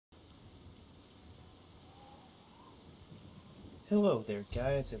Hello there,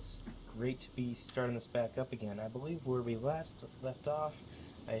 guys. It's great to be starting this back up again. I believe where we last left off,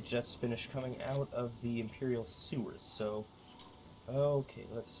 I had just finished coming out of the Imperial sewers, so... Okay,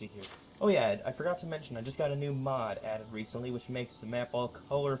 let's see here. Oh yeah, I forgot to mention, I just got a new mod added recently, which makes the map all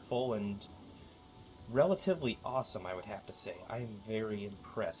colorful and relatively awesome, I would have to say. I am very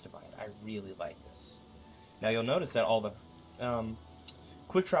impressed by it. I really like this. Now you'll notice that all the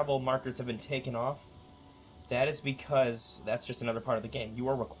quick travel markers have been taken off. That is because that's just another part of the game. You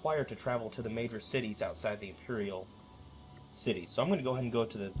are required to travel to the major cities outside the Imperial City. So I'm going to go ahead and go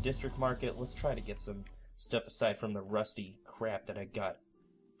to the district market. Let's try to get some stuff aside from the rusty crap that I got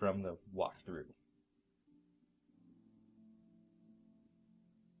from the walkthrough.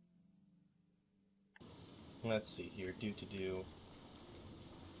 Let's see here. Do.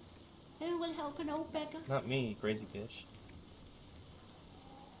 Who will help an old beggar? Not me, crazy bitch.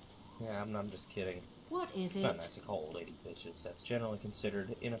 Yeah, I'm just kidding. What is It's it? not nice to call old lady bitches. That's generally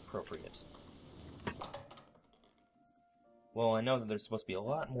considered inappropriate. Well, I know that there's supposed to be a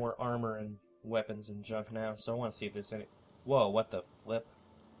lot more armor and weapons and junk now, so I want to see if there's any... Whoa, what the flip?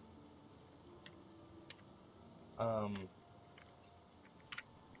 I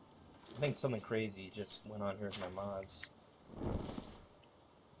think something crazy just went on here with my mods.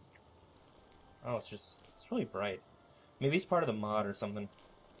 Oh, it's really bright. Maybe it's part of the mod or something.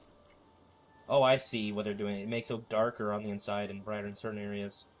 Oh, I see what they're doing. It makes it darker on the inside and brighter in certain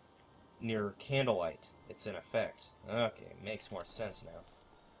areas. Near candlelight, it's in effect. Okay, makes more sense now.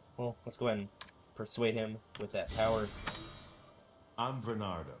 Well, let's go ahead and persuade him with that power. I'm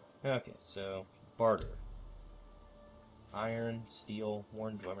Bernardo. Okay, so, barter. Iron, steel,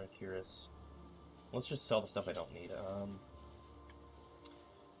 worn drummer, cuirass. Let's just sell the stuff I don't need. Okay,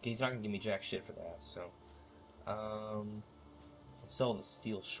 he's not gonna give me jack shit for that, so... let's sell the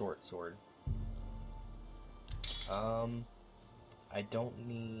steel short sword. I don't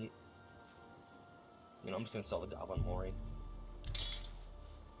need... You know, I'm just gonna sell the Goblin Mori.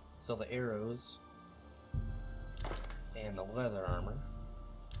 Sell the arrows. And the leather armor.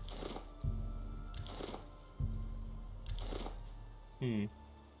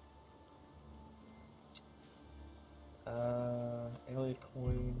 Alloy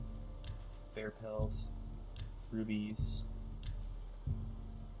coin. Bear pelt. Rubies.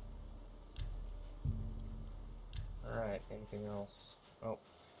 Alright, anything else? Oh,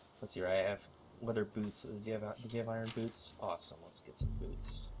 let's see, right, I have leather boots. Does he have iron boots? Awesome, let's get some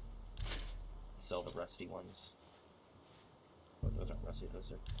boots. Sell the rusty ones. Oh, those aren't rusty,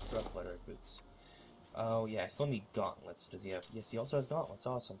 those are rough leather boots. Oh yeah, I still need gauntlets. Does he have... Yes, he also has gauntlets,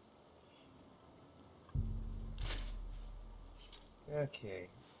 awesome. Okay,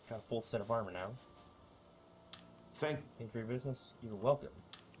 got a full set of armor now. Thank you for your business. You're welcome.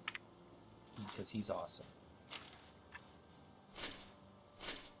 Because he's awesome.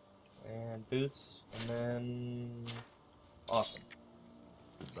 And boots, and then... Awesome.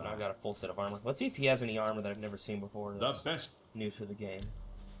 So now I've got a full set of armor. Let's see if he has any armor that I've never seen before that's the best. New to the game.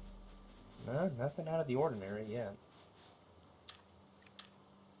 No, nothing out of the ordinary yet.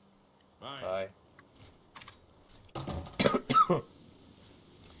 Bye. Bye.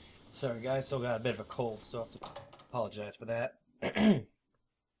 Sorry guys, still got a bit of a cold, so I have to apologize for that.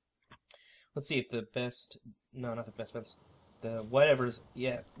 Let's see if the best... No, not the best. The whatever's...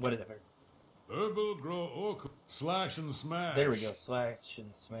 Yeah, whatever. Herbal grow oak. Slash and smash. There we go. Slash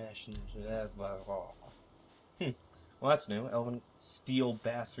and smash and... blah, blah, blah. Well, that's new. Elven steel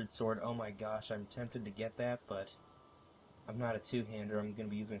bastard sword. Oh my gosh, I'm tempted to get that, but... I'm not a two-hander. I'm going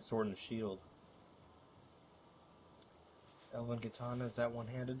to be using sword and shield. Elven katana, is that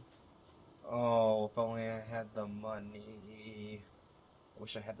one-handed? Oh, if only I had the money. I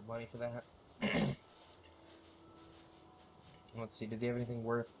wish I had the money for that. Let's see, does he have anything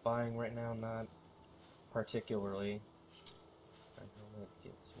worth buying right now? Not particularly. Iron helmet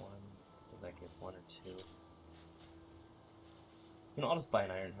gets one. Does that get one or two? You know, I'll just buy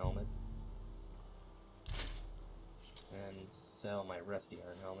an iron helmet. And sell my rusty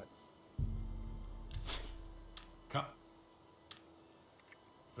iron helmet. Cut.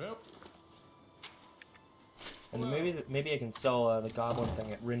 Well. And maybe I can sell the goblin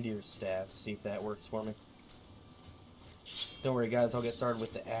thing at Rindier's staff, see if that works for me. Don't worry guys, I'll get started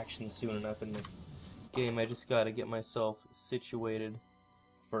with the action soon enough in the game. I just gotta get myself situated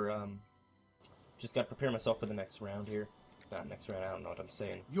for, just gotta prepare myself for the next round here. Not next round, I don't know what I'm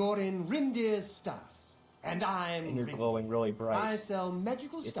saying. You're in Rindier's staffs, and I'm And you're Rindir. glowing really bright. I sell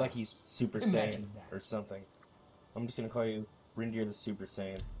magical It's stuff. like he's Super Imagine Saiyan that. or something. I'm just gonna call you Rindir the Super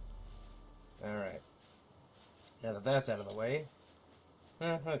Saiyan. Alright. Now that that's out of the way.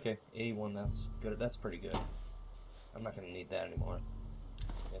 Okay, 81, that's good. That's pretty good. I'm not going to need that anymore.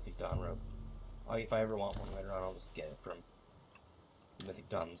 Mythic Dawn Robe. Oh, if I ever want one later on, I'll just get it from Mythic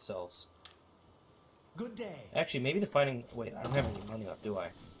Dawn themselves. Good day. Actually, maybe the fighting... Wait, I don't have any money left, do I?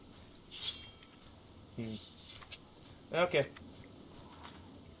 Okay.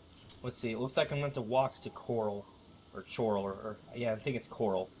 Let's see. It looks like I'm going to walk to Coral. Or Chorl, or... Yeah, I think it's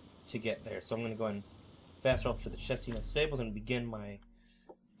Coral to get there. So I'm going to go and fast travel to the Chestina Stables and begin my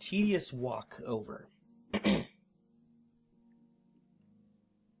tedious walk over.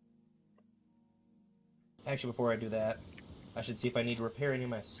 Actually, before I do that, I should see if I need to repair any of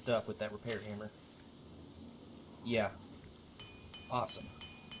my stuff with that repair hammer. Yeah. Awesome.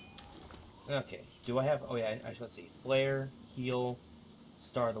 Okay. Do I have... Oh, yeah. Let's see. Flare, Heal,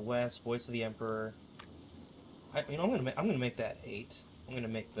 Star of the West, Voice of the Emperor. You know, I'm gonna make that 8. I'm gonna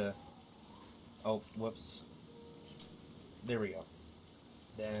make the... Oh, whoops. There we go.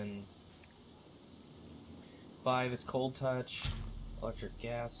 Then... 5 is Cold Touch, Electric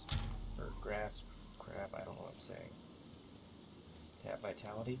Gasp, or Grasp. Crap, I don't know what I'm saying. Tap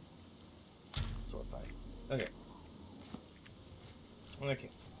Vitality. Sword Fight. Okay. Okay.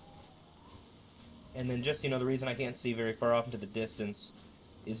 And then just, you know, the reason I can't see very far off into the distance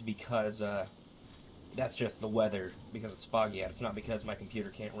is because, that's just the weather, because it's foggy out. It's not because my computer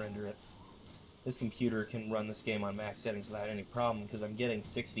can't render it. This computer can run this game on max settings without any problem, because I'm getting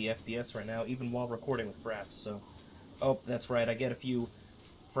 60 FPS right now, even while recording with fraps, so... Oh, that's right, I get a few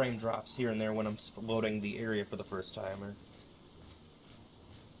frame drops here and there when I'm loading the area for the first time.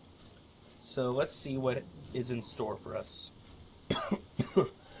 So let's see what is in store for us.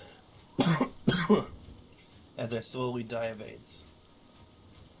 As I slowly die of AIDS.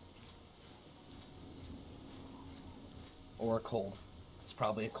 Or a cold. It's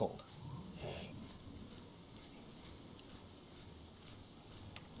probably a cold.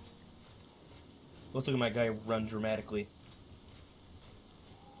 Let's look at my guy run dramatically.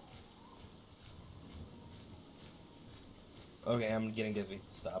 Okay, I'm getting dizzy.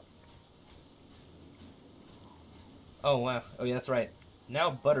 Stop. Oh, wow. Oh, yeah, that's right. Now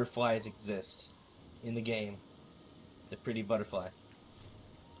butterflies exist in the game. It's a pretty butterfly.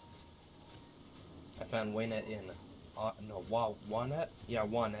 I found Waynet Inn. No, Wanet? Yeah,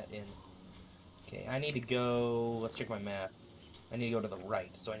 Wanet Inn. Okay, I need to go... Let's check my map. I need to go to the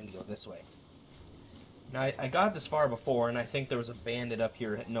right, so I need to go this way. Now, I got this far before, and I think there was a bandit up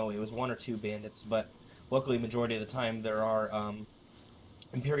here. No, it was 1 or 2 bandits, but luckily, majority of the time, there are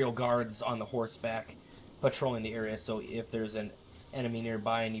Imperial guards on the horseback patrolling the area, so if there's an enemy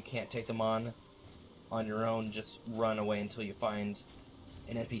nearby and you can't take them on your own, just run away until you find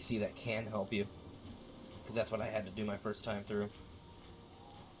an NPC that can help you. Because that's what I had to do my first time through.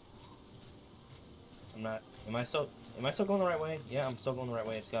 Am I still going the right way? Yeah, I'm still going the right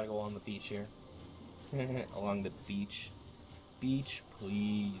way. I just gotta go along the beach here. Along the beach. Beach,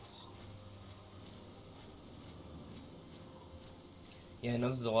 please. Yeah, I know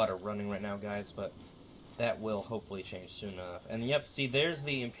this is a lot of running right now, guys, but that will hopefully change soon enough. And yep, see, there's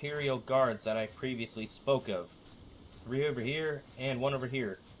the Imperial Guards that I previously spoke of. 3 over here, and 1 over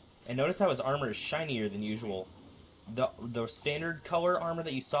here. And notice how his armor is shinier than usual. The standard color armor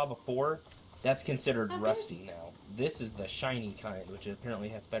that you saw before, that's considered rusty now. This is the shiny kind, which apparently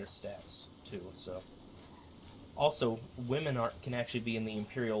has better stats, too, so... Also, women can actually be in the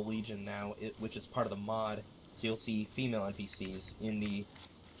Imperial Legion now, which is part of the mod. So you'll see female NPCs in the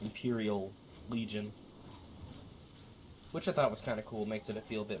Imperial Legion. Which I thought was kind of cool, makes it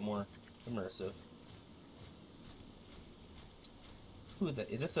feel a bit more immersive. Who's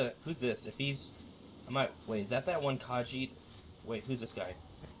this? If he's... Wait, is that one Khajiit? Wait, who's this guy?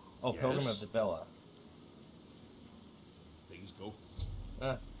 Oh, yes. Pilgrim of the Bella. Things go.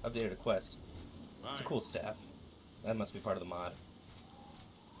 Updated a quest. Right. It's a cool staff. That must be part of the mod.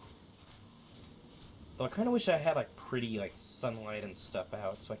 Though I kind of wish I had, like, pretty, like, sunlight and stuff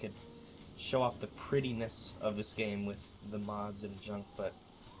out, so I could show off the prettiness of this game with the mods and junk, but...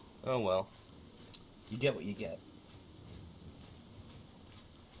 Oh well. You get what you get.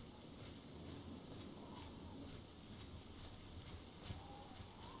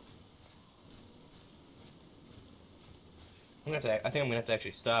 I think I'm gonna have to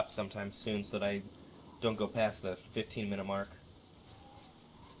actually stop sometime soon so that I don't go past the 15-minute mark.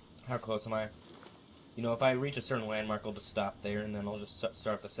 How close am I? You know, if I reach a certain landmark, I'll just stop there, and then I'll just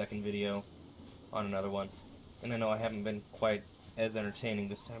start the second video on another one. And I know I haven't been quite as entertaining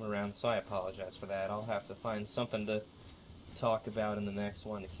this time around, so I apologize for that. I'll have to find something to talk about in the next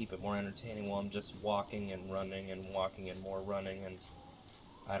one to keep it more entertaining while I'm just walking and running and walking and more running and...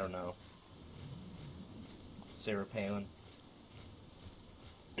 I don't know. Sarah Palin.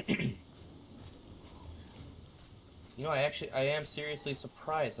 You know, I am seriously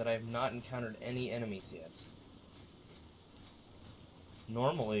surprised that I have not encountered any enemies yet.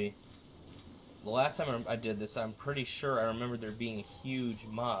 Normally, the last time I did this, I'm pretty sure I remember there being a huge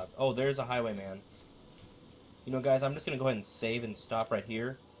mob. Oh, there's a highwayman. You know, guys, I'm just going to go ahead and save and stop right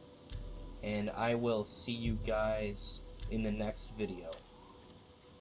here. And I will see you guys in the next video.